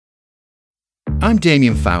I'm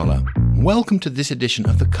Damien Fowler. Welcome to this edition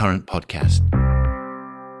of the Current Podcast.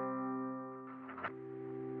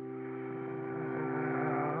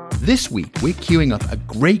 This week, we're queuing up a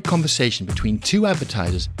great conversation between two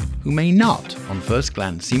advertisers who may not, on first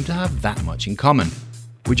glance, seem to have that much in common.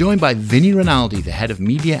 We're joined by Vinny Rinaldi, the head of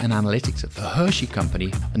media and analytics at the Hershey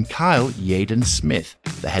Company, and Kyle Yaden-Smith,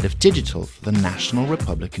 the head of digital for the National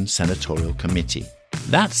Republican Senatorial Committee.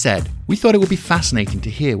 That said, we thought it would be fascinating to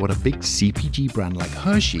hear what a big CPG brand like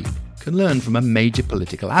Hershey can learn from a major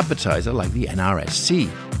political advertiser like the NRSC.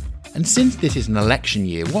 And since this is an election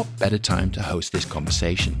year, what better time to host this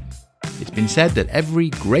conversation? It's been said that every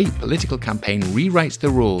great political campaign rewrites the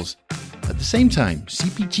rules. At the same time,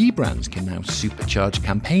 CPG brands can now supercharge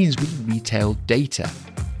campaigns with retail data.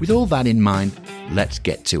 With all that in mind, let's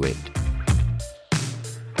get to it.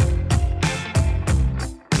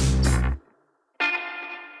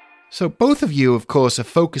 So both of you, of course, are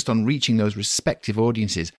focused on reaching those respective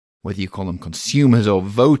audiences, whether you call them consumers or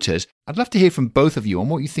voters. I'd love to hear from both of you on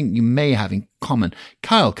what you think you may have in common.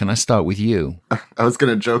 Kyle, can I start with you? I was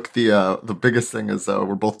going to joke the biggest thing is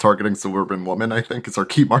we're both targeting suburban women, I think, is our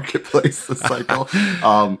key marketplace this cycle.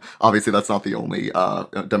 Obviously, that's not the only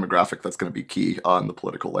demographic that's going to be key on the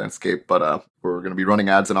political landscape, but we're going to be running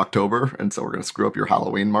ads in October, and so we're going to screw up your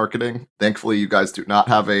Halloween marketing. Thankfully, you guys do not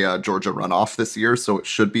have a Georgia runoff this year, so it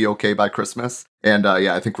should be okay by Christmas. And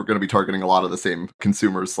I think we're going to be targeting a lot of the same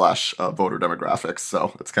consumers / voter demographics.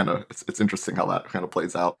 So it's interesting how that kind of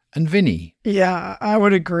plays out. And Vinny? Yeah, I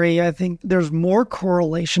would agree. I think there's more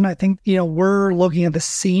correlation. I think, we're looking at the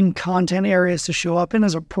same content areas to show up in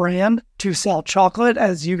as a brand to sell chocolate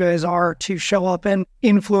as you guys are to show up and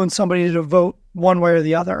influence somebody to vote one way or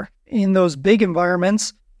the other. In those big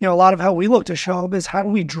environments, a lot of how we look to show up is how do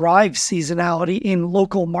we drive seasonality in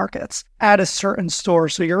local markets at a certain store.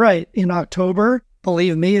 So you're right. In October,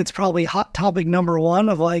 believe me, it's probably hot topic number one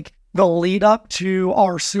of the lead up to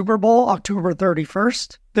our Super Bowl, October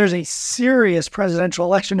 31st. There's a serious presidential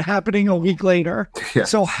election happening a week later. Yeah.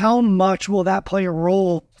 So how much will that play a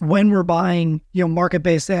role when we're buying,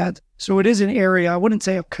 market-based ads? So it is an area, I wouldn't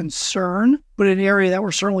say of concern, but an area that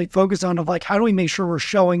we're certainly focused on of how do we make sure we're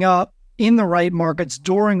showing up in the right markets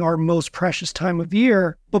during our most precious time of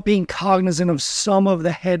year, but being cognizant of some of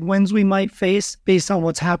the headwinds we might face based on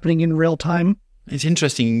what's happening in real time. It's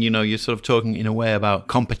interesting, you're sort of talking in a way about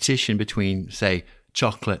competition between, say,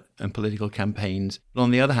 chocolate and political campaigns. But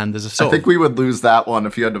on the other hand, there's a sort I think we would lose that one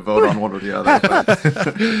if you had to vote on one or the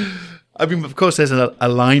other. I mean, of course, there's an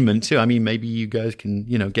alignment too. I mean, maybe you guys can,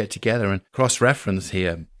 get together and cross-reference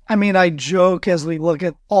here. I mean, I joke as we look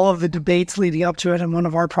at all of the debates leading up to it, and one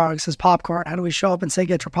of our products is popcorn. How do we show up and say,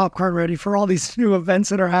 get your popcorn ready for all these new events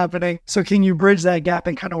that are happening? So can you bridge that gap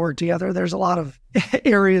and kind of work together? There's a lot of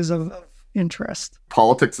areas of interest.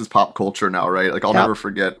 Politics is pop culture now, right? I'll never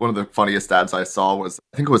forget one of the funniest ads I saw was,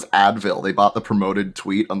 I think it was Advil. They bought the promoted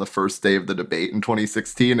tweet on the first day of the debate in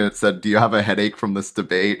 2016, and it said, do you have a headache from this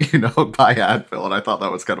debate? Buy Advil. And I thought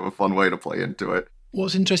that was kind of a fun way to play into it.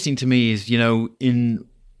 What's interesting to me is, in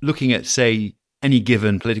looking at, say, any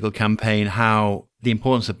given political campaign, how the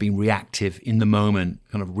importance of being reactive in the moment,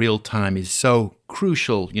 kind of real time, is so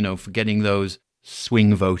crucial, for getting those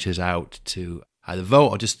swing voters out to either vote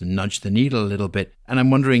or just to nudge the needle a little bit. And I'm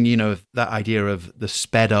wondering, if that idea of the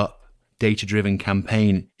sped up, data-driven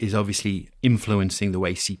campaign is obviously influencing the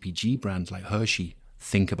way CPG brands like Hershey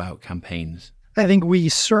think about campaigns. I think we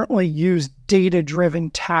certainly use data-driven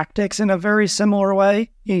tactics in a very similar way.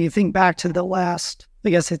 You think back to the last, I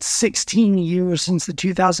guess it's 16 years since the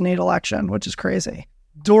 2008 election, which is crazy.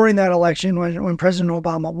 During that election, when President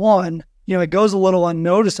Obama won, it goes a little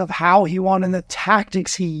unnoticed of how he won and the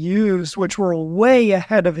tactics he used, which were way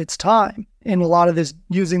ahead of its time. And a lot of this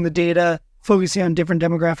using the data, focusing on different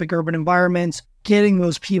demographic urban environments, getting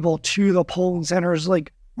those people to the polling centers.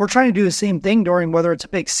 We're trying to do the same thing during whether it's a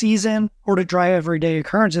big season or to drive everyday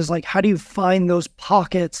occurrences. How do you find those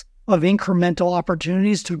pockets of incremental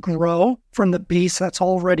opportunities to grow from the base that's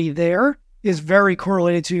already there? Is very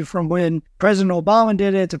correlated to from when President Obama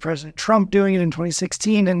did it to President Trump doing it in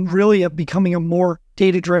 2016, and really becoming a more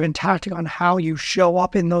data-driven tactic on how you show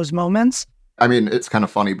up in those moments. I mean, it's kind of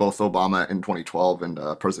funny. Both Obama in 2012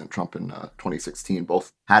 and President Trump in 2016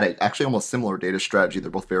 both had actually almost similar data strategy. They're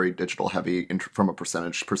both very digital heavy from a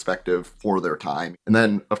percentage perspective for their time. And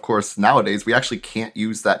then, of course, nowadays, we actually can't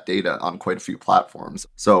use that data on quite a few platforms.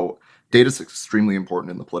 So Data is extremely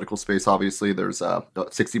important in the political space, obviously. There's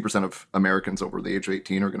 60% of Americans over the age of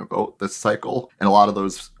 18 are going to vote this cycle. And a lot of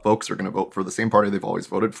those folks are going to vote for the same party they've always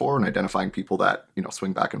voted for. And identifying people that,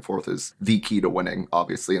 swing back and forth is the key to winning,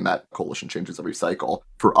 obviously. And that coalition changes every cycle.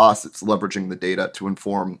 For us, it's leveraging the data to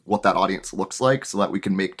inform what that audience looks like so that we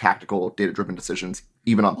can make tactical, data-driven decisions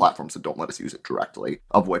even on platforms that don't let us use it directly,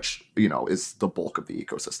 of which, is the bulk of the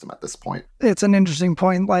ecosystem at this point. It's an interesting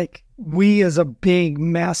point. Like, we as a big,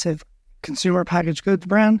 massive consumer packaged goods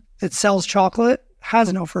brand that sells chocolate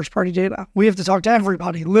has no first-party data. We have to talk to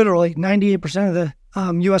everybody. Literally, 98% of the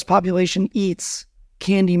U.S. population eats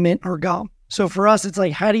candy, mint, or gum. So for us, it's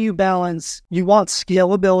like, how do you balance? You want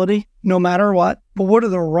scalability no matter what, but what are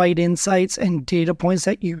the right insights and data points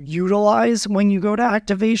that you utilize when you go to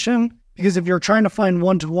activation? Because if you're trying to find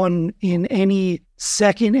one-to-one in any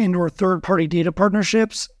second and or third-party data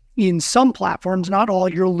partnerships, in some platforms, not all,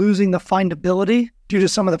 you're losing the findability due to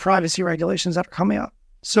some of the privacy regulations that are coming up.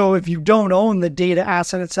 So if you don't own the data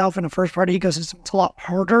asset itself in a first-party ecosystem, it's a lot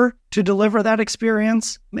harder to deliver that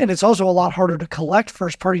experience. And it's also a lot harder to collect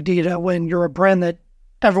first-party data when you're a brand that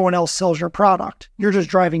everyone else sells your product. You're just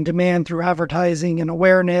driving demand through advertising and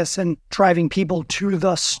awareness and driving people to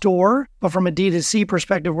the store. But from a D2C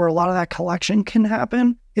perspective, where a lot of that collection can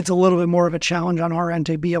happen, it's a little bit more of a challenge on our end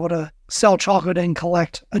to be able to sell chocolate and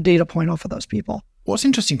collect a data point off of those people. What's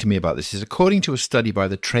interesting to me about this is, according to a study by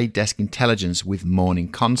the Trade Desk Intelligence with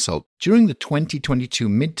Morning Consult, during the 2022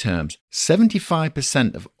 midterms,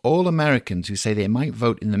 75% of all Americans who say they might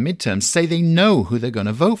vote in the midterms say they know who they're going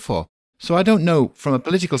to vote for. So I don't know, from a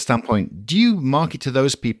political standpoint, do you market to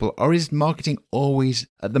those people, or is marketing always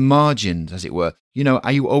at the margins, as it were?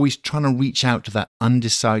 Are you always trying to reach out to that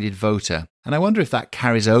undecided voter? And I wonder if that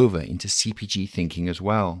carries over into CPG thinking as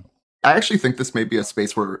well. I actually think this may be a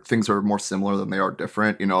space where things are more similar than they are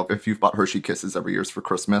different. If you've bought Hershey Kisses every year for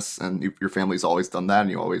Christmas and your family's always done that and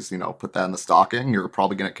you always, put that in the stocking, you're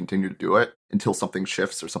probably going to continue to do it until something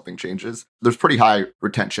shifts or something changes. There's pretty high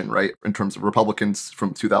retention, right? In terms of Republicans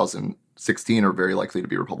from 2016 are very likely to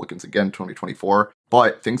be Republicans again, 2024.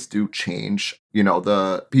 But things do change.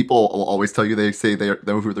 The people will always tell you they say they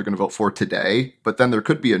know who they're going to vote for today. But then there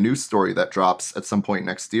could be a news story that drops at some point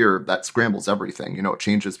next year that scrambles everything. It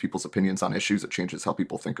changes people's opinions on issues. It changes how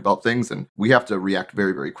people think about things. And we have to react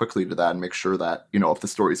very, very quickly to that and make sure that, if the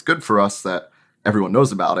story is good for us, that everyone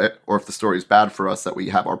knows about it, or if the story is bad for us, that we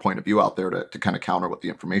have our point of view out there to kind of counter what the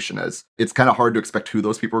information is. It's kind of hard to expect who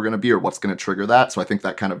those people are going to be or what's going to trigger that. So I think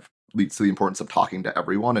that kind of leads to the importance of talking to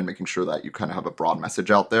everyone and making sure that you kind of have a broad message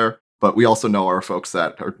out there. But we also know our folks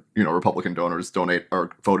that are, Republican donors donate or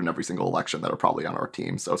vote in every single election that are probably on our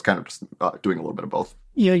team. So it's kind of just doing a little bit of both.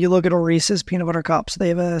 You look at Reese's peanut butter cups, they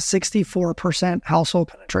have a 64% household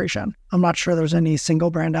penetration. I'm not sure there's any single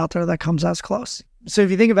brand out there that comes as close. So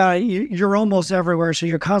if you think about it, you're almost everywhere. So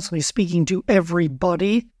you're constantly speaking to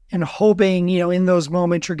everybody and hoping, in those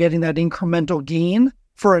moments you're getting that incremental gain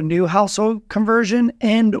for a new household conversion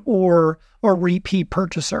and or a repeat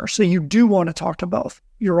purchaser. So you do want to talk to both.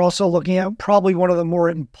 You're also looking at probably one of the more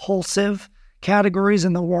impulsive categories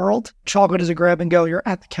in the world. Chocolate is a grab and go. You're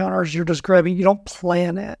at the counters, you're just grabbing, you don't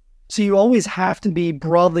plan it. So you always have to be,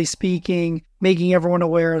 broadly speaking, making everyone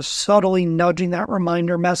aware, subtly nudging that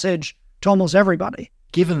reminder message to almost everybody.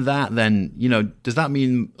 Given that, then, does that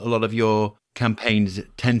mean a lot of your campaigns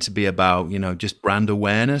tend to be about, just brand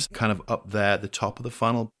awareness, kind of up there at the top of the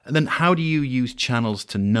funnel? And then how do you use channels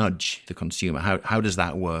to nudge the consumer? How does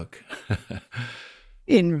that work?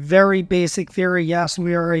 In very basic theory, yes,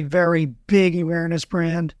 we are a very big awareness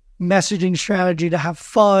brand. Messaging strategy to have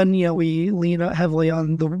fun. We lean heavily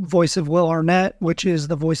on the voice of Will Arnett, which is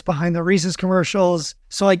the voice behind the Reese's commercials.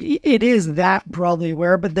 So it is that broadly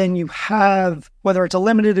aware, but then you have, whether it's a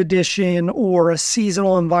limited edition or a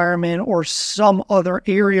seasonal environment or some other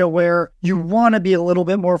area where you want to be a little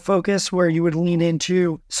bit more focused, where you would lean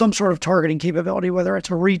into some sort of targeting capability, whether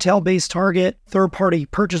it's a retail-based target, third-party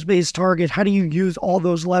purchase-based target. How do you use all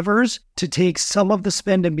those levers to take some of the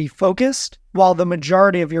spend and be focused, while the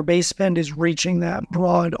majority of your base spend is reaching that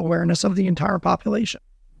broad awareness of the entire population?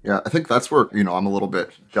 Yeah, I think that's where, I'm a little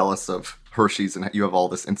bit jealous of Hershey's, and you have all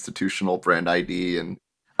this institutional brand ID, and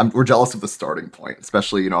we're jealous of the starting point,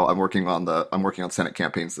 especially, I'm working on Senate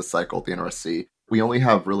campaigns this cycle at the NRSC. We only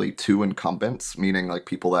have really two incumbents, meaning like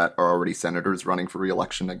people that are already senators running for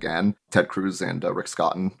re-election again, Ted Cruz and Rick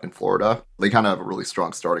Scott in Florida. They kind of have a really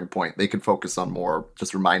strong starting point. They can focus on more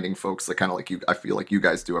just reminding folks that kind of like you, I feel like you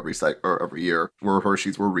guys do every year. We're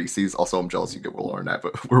Hershey's, we're Reese's. Also, I'm jealous you get Will Arnett,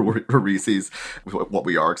 but we're Reese's, what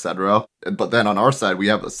we are, etc. But then on our side, we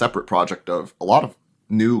have a separate project of a lot of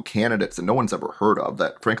new candidates that no one's ever heard of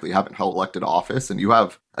that frankly haven't held elected office, and you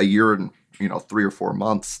have a year and 3 or 4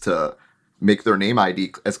 months to make their name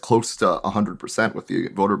ID as close to 100% with the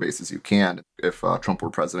voter base as you can. If Trump were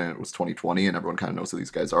president, it was 2020, and everyone kind of knows who these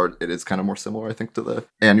guys are. It is kind of more similar, I think, to the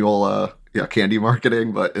annual candy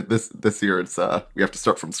marketing. But this year, it's we have to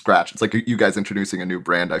start from scratch. It's like you guys introducing a new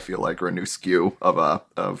brand, I feel like, or a new SKU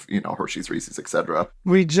of Hershey's, Reese's, etc.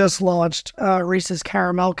 We just launched Reese's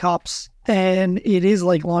Caramel Cups. And it is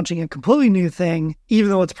like launching a completely new thing,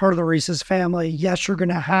 even though it's part of the Reese's family. Yes, you're going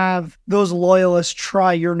to have those loyalists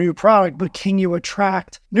try your new product, but can you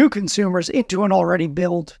attract new consumers into an already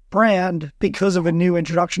built brand because of a new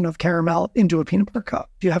introduction of caramel into a peanut butter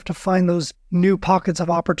cup? You have to find those new pockets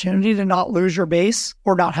of opportunity to not lose your base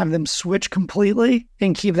or not have them switch completely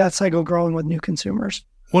and keep that cycle growing with new consumers.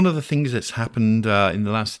 One of the things that's happened in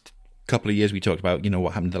the last couple of years, we talked about,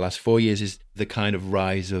 what happened in the last 4 years, is the kind of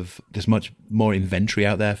rise of there's much more inventory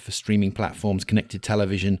out there for streaming platforms, connected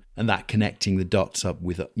television, and that connecting the dots up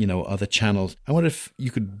with, other channels. I wonder if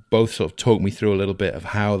you could both sort of talk me through a little bit of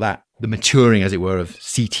how the maturing, as it were, of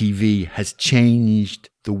CTV has changed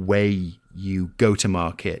the way you go to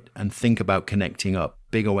market and think about connecting up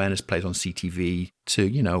big awareness plays on CTV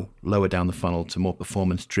to, lower down the funnel to more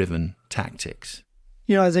performance-driven tactics.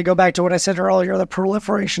 As I go back to what I said earlier, the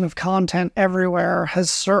proliferation of content everywhere has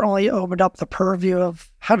certainly opened up the purview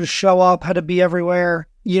of how to show up, how to be everywhere.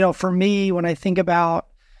 For me, when I think about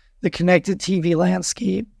the connected TV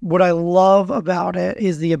landscape, what I love about it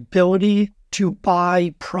is the ability to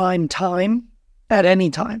buy prime time at any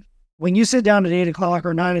time. When you sit down at 8 o'clock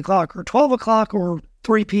or 9 o'clock or 12 o'clock or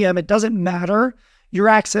 3 p.m., it doesn't matter. You're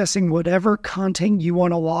accessing whatever content you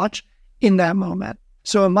want to watch in that moment.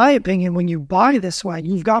 So in my opinion, when you buy this way,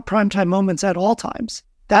 you've got primetime moments at all times.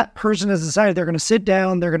 That person has decided they're going to sit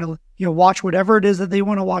down, they're going to watch whatever it is that they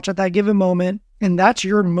want to watch at that given moment. And that's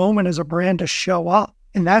your moment as a brand to show up.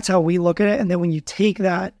 And that's how we look at it. And then when you take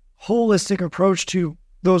that holistic approach to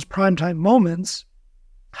those primetime moments,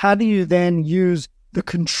 how do you then use the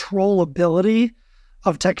controllability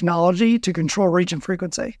of technology to control reach and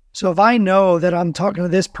frequency? So if I know that I'm talking to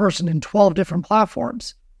this person in 12 different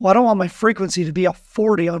platforms, well, I don't want my frequency to be a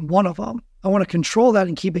 40 on one of them. I want to control that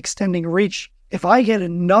and keep extending reach. If I get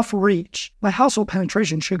enough reach, my household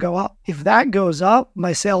penetration should go up. If that goes up,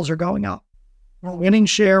 my sales are going up. We're winning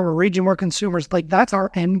share, we're reaching more consumers. That's our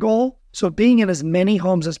end goal. So being in as many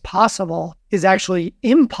homes as possible is actually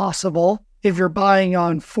impossible if you're buying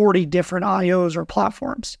on 40 different IOs or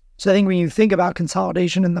platforms. So I think when you think about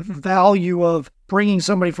consolidation and the value of bringing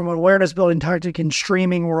somebody from an awareness building tactic and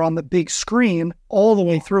streaming or on the big screen all the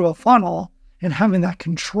way through a funnel and having that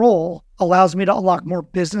control allows me to unlock more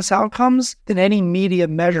business outcomes than any media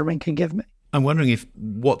measurement can give me. I'm wondering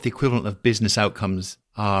what the equivalent of business outcomes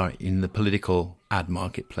are in the political ad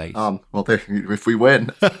marketplace. If we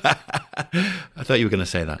win. I thought you were going to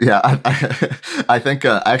say that. Yeah, I think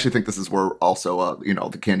I actually think this is where also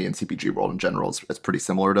the candy and CPG world in general is pretty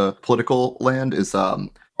similar to political land. Is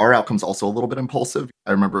our outcome's also a little bit impulsive.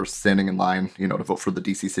 I remember standing in line, to vote for the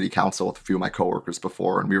DC City Council with a few of my coworkers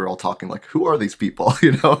before, and we were all talking like, who are these people?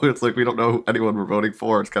 It's like we don't know anyone we're voting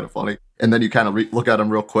for. It's kind of funny. And then you kind of look at them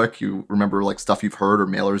real quick. You remember like stuff you've heard or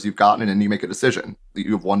mailers you've gotten, and then you make a decision.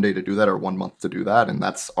 You have one day to do that or 1 month to do that, and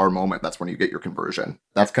that's our moment. That's when you get your conversion.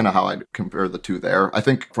 That's kind of how I'd compare the two there. I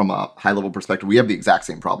think from a high-level perspective, we have the exact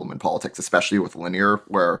same problem in politics, especially with linear,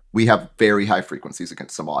 where we have very high frequencies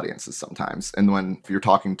against some audiences sometimes. And if you're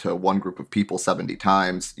talking to one group of people 70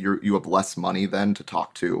 times, you have less money then to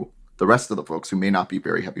talk to the rest of the folks who may not be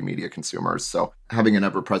very heavy media consumers. So having an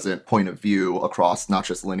ever-present point of view across not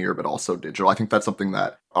just linear, but also digital, I think that's something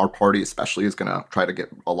that our party especially is going to try to get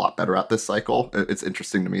a lot better at this cycle. It's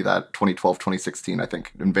interesting to me that 2012, 2016, I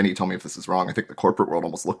think, and Vinny, tell me if this is wrong, I think the corporate world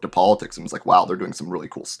almost looked at politics and was like, wow, they're doing some really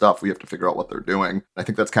cool stuff. We have to figure out what they're doing. I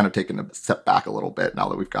think that's kind of taken a step back a little bit now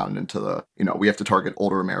that we've gotten into we have to target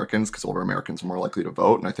older Americans because older Americans are more likely to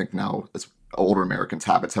vote. And I think now as older Americans'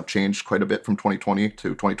 habits have changed quite a bit from 2020 to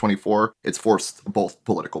 2024. It's forced both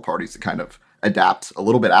political parties to kind of adapt a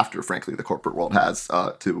little bit after, frankly, the corporate world has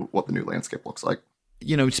to what the new landscape looks like.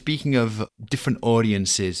 Speaking of different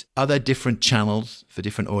audiences, are there different channels for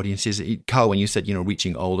different audiences? Carl, when you said,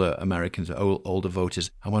 reaching older Americans, older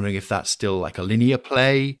voters, I'm wondering if that's still like a linear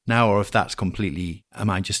play now, or if that's completely, am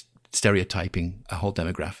I just stereotyping a whole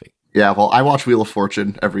demographic? Yeah, well, I watch Wheel of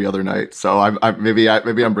Fortune every other night, so maybe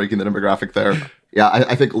I'm breaking the demographic there. Yeah,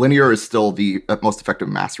 I think linear is still the most effective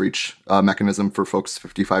mass reach mechanism for folks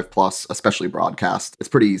 55 plus, especially broadcast. It's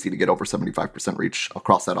pretty easy to get over 75% reach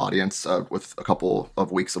across that audience with a couple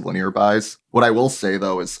of weeks of linear buys. What I will say,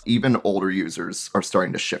 though, is even older users are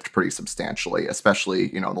starting to shift pretty substantially,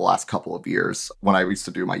 especially, in the last couple of years. When I used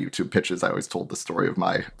to do my YouTube pitches, I always told the story of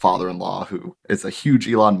my father-in-law, who is a huge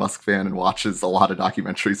Elon Musk fan and watches a lot of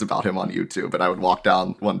documentaries about him on YouTube. And I would walk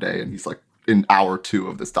down one day and he's like, in hour 2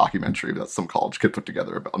 of this documentary that some college kid put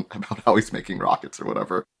together about how he's making rockets or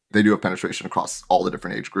whatever. They do have penetration across all the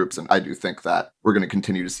different age groups. And I do think that we're going to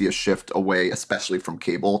continue to see a shift away, especially from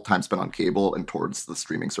cable, time spent on cable, and towards the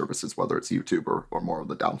streaming services, whether it's YouTube or more of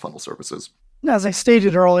the down funnel services. As I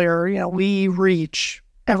stated earlier, we reach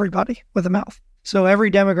everybody with a mouth. So every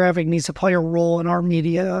demographic needs to play a role in our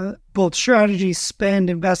media, both strategy, spend,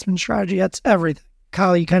 investment strategy. That's everything.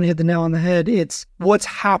 Kyle, you kind of hit the nail on the head. It's what's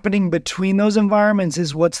happening between those environments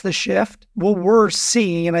is what's the shift. What we're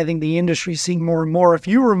seeing, and I think the industry is seeing more and more, if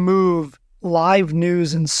you remove live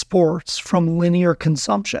news and sports from linear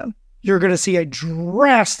consumption, you're going to see a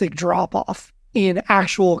drastic drop-off in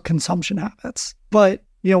actual consumption habits. But,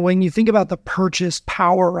 when you think about the purchase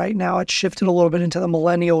power right now, it's shifted a little bit into the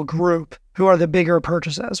millennial group, who are the bigger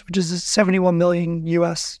purchases, which is 71 million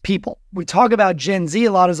US people. We talk about Gen Z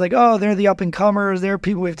a lot as like, oh, they're the up-and-comers, they're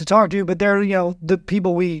people we have to talk to, but they're, the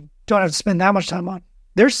people we don't have to spend that much time on.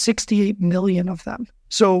 There's 68 million of them.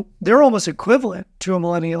 So they're almost equivalent to a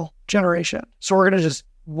millennial generation. So we're going to just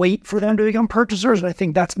wait for them to become purchasers, and I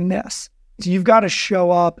think that's a miss. So you've got to show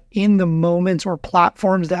up in the moments or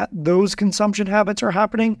platforms that those consumption habits are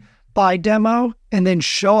happening by demo, and then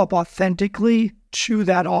show up authentically to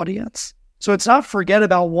that audience. So it's not forget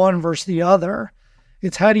about one versus the other.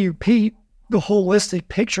 It's how do you paint the holistic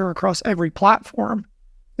picture across every platform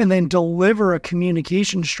and then deliver a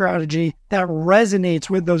communication strategy that resonates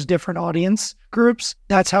with those different audience groups.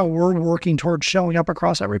 That's how we're working towards showing up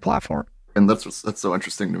across every platform. And that's so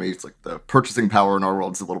interesting to me. It's like the purchasing power in our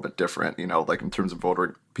world is a little bit different, like in terms of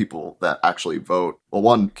voter people that actually vote. Well,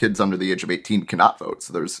 one, kids under the age of 18 cannot vote.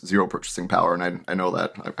 So there's zero purchasing power. And I know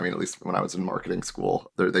that, at least when I was in marketing school,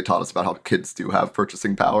 they taught us about how kids do have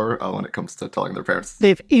purchasing power when it comes to telling their parents. They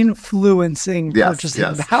have influencing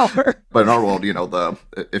purchasing power. But in our world,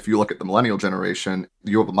 if you look at the millennial generation,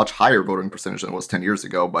 you have a much higher voting percentage than it was 10 years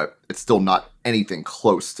ago, but it's still not anything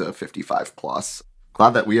close to 55 plus.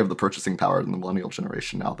 Glad that we have the purchasing power in the millennial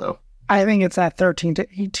generation now, though. I think it's that 13 to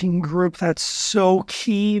 18 group that's so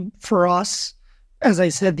key for us. As I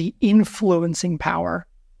said, the influencing power.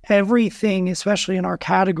 Everything, especially in our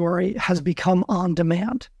category, has become on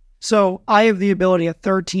demand. So I have the ability at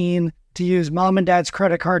 13 to use mom and dad's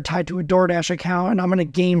credit card tied to a DoorDash account, and I'm going to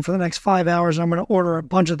game for the next 5 hours, and I'm going to order a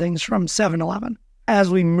bunch of things from 7-Eleven. As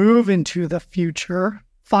we move into the future,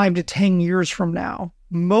 5 to 10 years from now,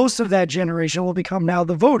 most of that generation will become now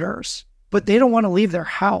the voters, but they don't want to leave their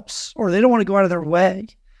house or they don't want to go out of their way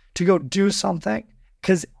to go do something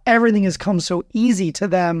because everything has come so easy to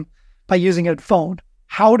them by using a phone.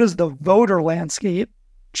 How does the voter landscape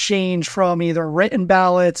change from either written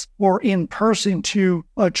ballots or in person to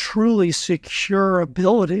a truly secure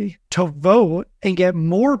ability to vote and get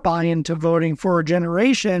more buy-in to voting for a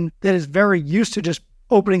generation that is very used to just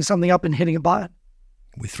opening something up and hitting a button?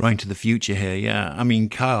 We're throwing to the future here, yeah.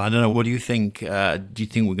 Kyle, I don't know, what do you think? Do you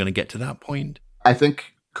think we're going to get to that point? I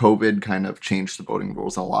think COVID kind of changed the voting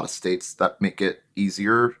rules in a lot of states that make it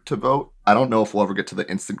easier to vote. I don't know if we'll ever get to the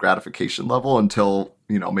instant gratification level until,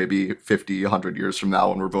 maybe 50, 100 years from now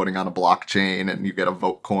when we're voting on a blockchain and you get a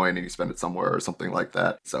vote coin and you spend it somewhere or something like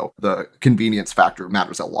that. So the convenience factor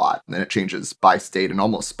matters a lot. And then it changes by state and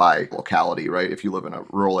almost by locality, right? If you live in a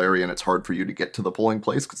rural area and it's hard for you to get to the polling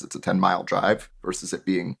place because it's a 10-mile drive versus it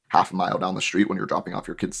being half a mile down the street when you're dropping off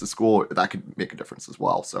your kids to school, that could make a difference as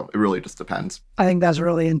well. So it really just depends. I think that's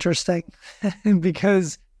really interesting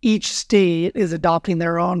because each state is adopting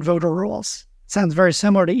their own voter rules. Sounds very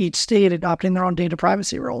similar to each state adopting their own data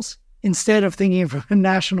privacy rules. Instead of thinking from a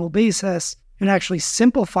national basis and actually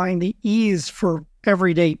simplifying the ease for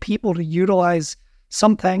everyday people to utilize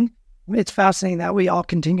something, it's fascinating that we all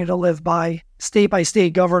continue to live by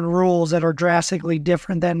state governed rules that are drastically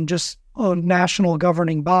different than just a national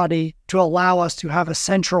governing body to allow us to have a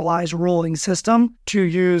centralized ruling system to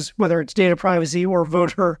use, whether it's data privacy or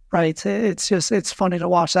voter rights. It's funny to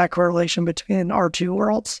watch that correlation between our two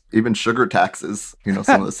worlds. Even sugar taxes,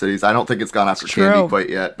 some of the cities, I don't think it's gone after candy quite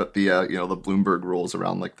yet, but the Bloomberg rules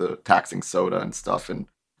around like the taxing soda and stuff. And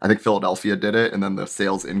I think Philadelphia did it, and then the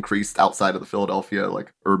sales increased outside of the Philadelphia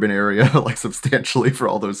urban area substantially for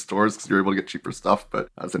all those stores because you're able to get cheaper stuff. But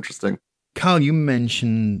that's interesting. Carl, you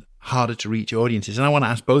mentioned harder to reach audiences, and I want to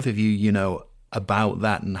ask both of you, about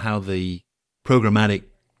that and how the programmatic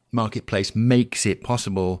marketplace makes it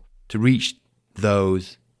possible to reach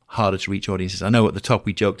those harder to reach audiences? I know at the top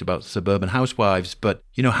we joked about suburban housewives, but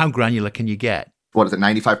how granular can you get? What is it?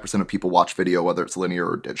 95% of people watch video, whether it's linear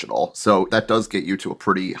or digital. So that does get you to a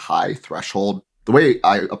pretty high threshold. The way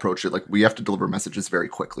I approach it, we have to deliver messages very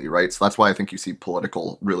quickly, right? So that's why I think you see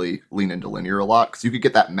political really lean into linear a lot, because you could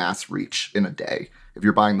get that mass reach in a day. If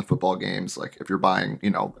you're buying the football games, if you're buying,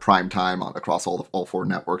 prime time across all four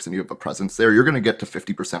networks and you have a presence there, you're going to get to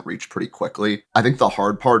 50% reach pretty quickly. I think the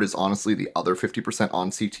hard part is honestly the other 50% on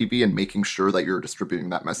CTV and making sure that you're distributing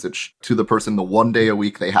that message to the person the one day a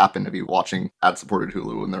week they happen to be watching ad-supported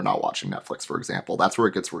Hulu and they're not watching Netflix, for example. That's where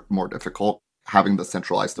it gets more difficult. Having the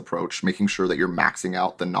centralized approach, making sure that you're maxing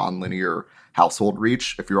out the non-linear household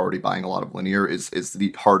reach, if you're already buying a lot of linear, is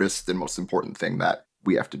the hardest and most important thing that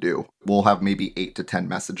we have to do. We'll have maybe 8 to 10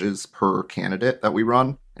 messages per candidate that we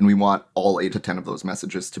run, and we want all 8 to 10 of those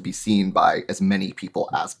messages to be seen by as many people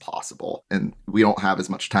as possible. And we don't have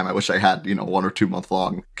as much time. I wish I had, 1 or 2 month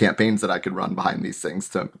long campaigns that I could run behind these things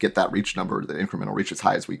to get that reach number, the incremental reach, as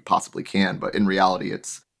high as we possibly can. But in reality,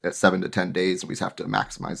 it's 7 to 10 days, and we just have to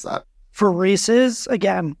maximize that. For Reese's,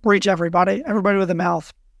 again, reach everybody with a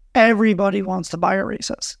mouth. Everybody wants to buy a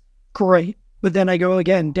Reese's. Great. But then I go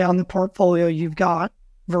again down the portfolio. You've got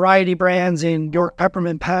variety brands in York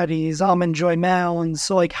peppermint patties, almond joy mounds.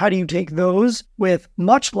 So how do you take those with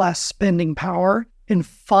much less spending power and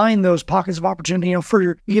find those pockets of opportunity?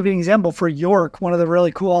 Give you an example for York. One of the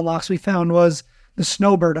really cool unlocks we found was the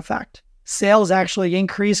snowbird effect. Sales actually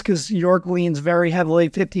increased because York leans very heavily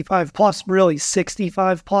 55 plus, really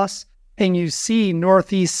 65 plus. And you see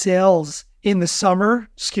Northeast sales in the summer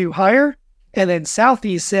skew higher, and then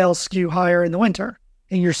Southeast sales skew higher in the winter.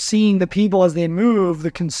 And you're seeing the people as they move,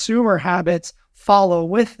 the consumer habits follow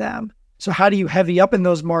with them. So how do you heavy up in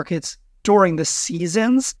those markets during the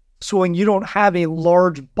seasons? So when you don't have a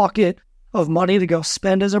large bucket of money to go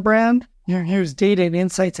spend as a brand, you use data and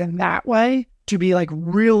insights in that way to be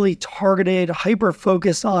really targeted,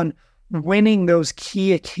 hyper-focused on winning those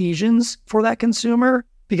key occasions for that consumer.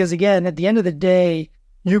 Because again, at the end of the day,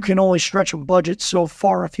 you can only stretch a budget so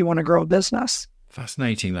far if you want to grow a business.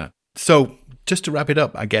 Fascinating that. So just to wrap it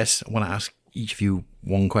up, I guess I want to ask each of you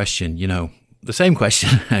one question, the same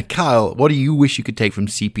question. Kyle, what do you wish you could take from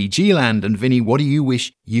CPG land? And Vinny, what do you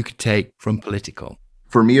wish you could take from political?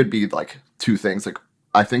 For me, it'd be 2 things.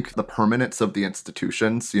 I think the permanence of the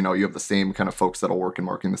institutions, you have the same kind of folks that'll work in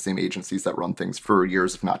marketing, the same agencies that run things for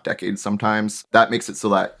years, if not decades sometimes. That makes it so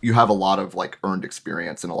that you have a lot of earned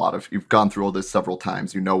experience and you've gone through all this several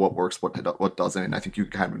times. You know what works, what doesn't. And I think you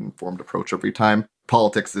can have an informed approach every time.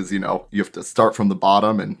 Politics is, you have to start from the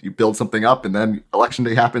bottom and you build something up, and then election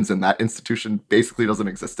day happens and that institution basically doesn't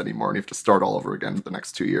exist anymore. And you have to start all over again for the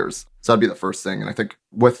next 2 years. So that'd be the first thing. And I think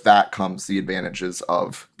with that comes the advantages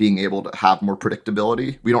of being able to have more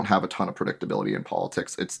predictability. We don't have a ton of predictability in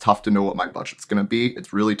politics. It's tough to know what my budget's going to be.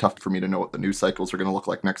 It's really tough for me to know what the news cycles are going to look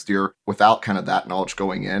like next year. Without kind of that knowledge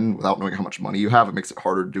going in, without knowing how much money you have, it makes it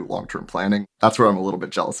harder to do long-term planning. That's where I'm a little bit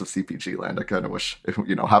jealous of CPG land. I kind of wish,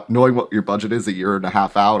 knowing what your budget is a year and a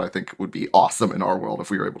half out, I think would be awesome in our world if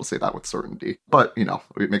we were able to say that with certainty. But,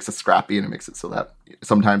 it makes it scrappy, and it makes it so that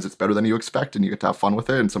sometimes it's better than you expect and you get to have fun with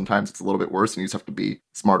it. And sometimes it's a little bit worse and you just have to be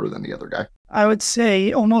smarter than the other guy. I would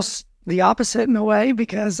say almost the opposite in a way,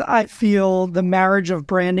 because I feel the marriage of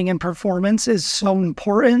branding and performance is so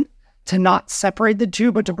important to not separate the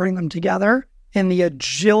two, but to bring them together. And the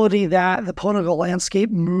agility that the political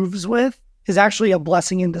landscape moves with is actually a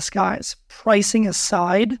blessing in disguise. Pricing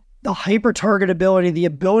aside, the hyper-targetability, the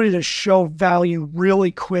ability to show value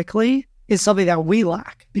really quickly is something that we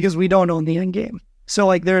lack because we don't own the end game.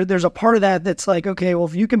 So there's a part of that that's okay, well,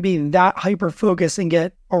 if you can be that hyper-focused and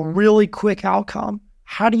get a really quick outcome,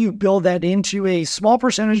 how do you build that into a small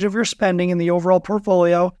percentage of your spending in the overall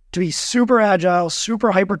portfolio to be super agile,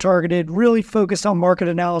 super hyper-targeted, really focused on market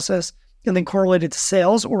analysis, and then correlated to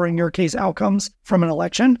sales, or in your case, outcomes from an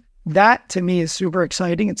election? That to me is super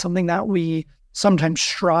exciting. It's something that we sometimes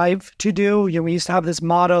strive to do. We used to have this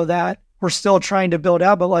motto that we're still trying to build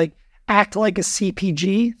out, but act like a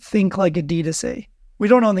CPG, think like a D2C. We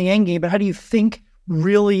don't own the end game, but how do you think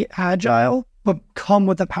really agile, but come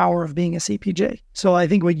with the power of being a CPG? So I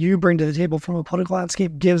think what you bring to the table from a political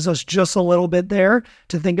landscape gives us just a little bit there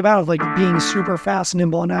to think about, of being super fast,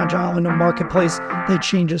 nimble, and agile in a marketplace that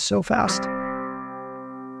changes so fast.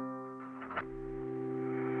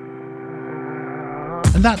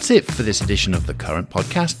 And that's it for this edition of The Current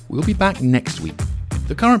Podcast. We'll be back next week.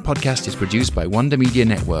 The Current Podcast is produced by Wonder Media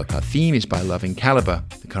Network. Our theme is by Loving Caliber.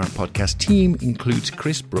 The Current Podcast team includes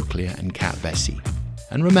Chris Brooklier and Kat Vesey.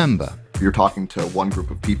 And remember, If you're talking to one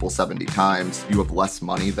group of people 70 times, you have less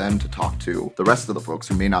money then to talk to the rest of the folks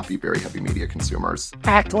who may not be very heavy media consumers.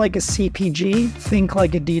 Act like a CPG, think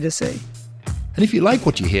like a D2C. And if you like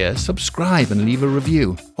what you hear, subscribe and leave a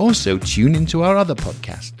review. Also, tune into our other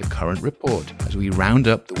podcast, The Current Report, as we round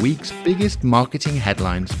up the week's biggest marketing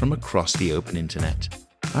headlines from across the open internet.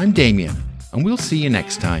 I'm Damien, and we'll see you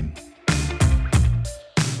next time.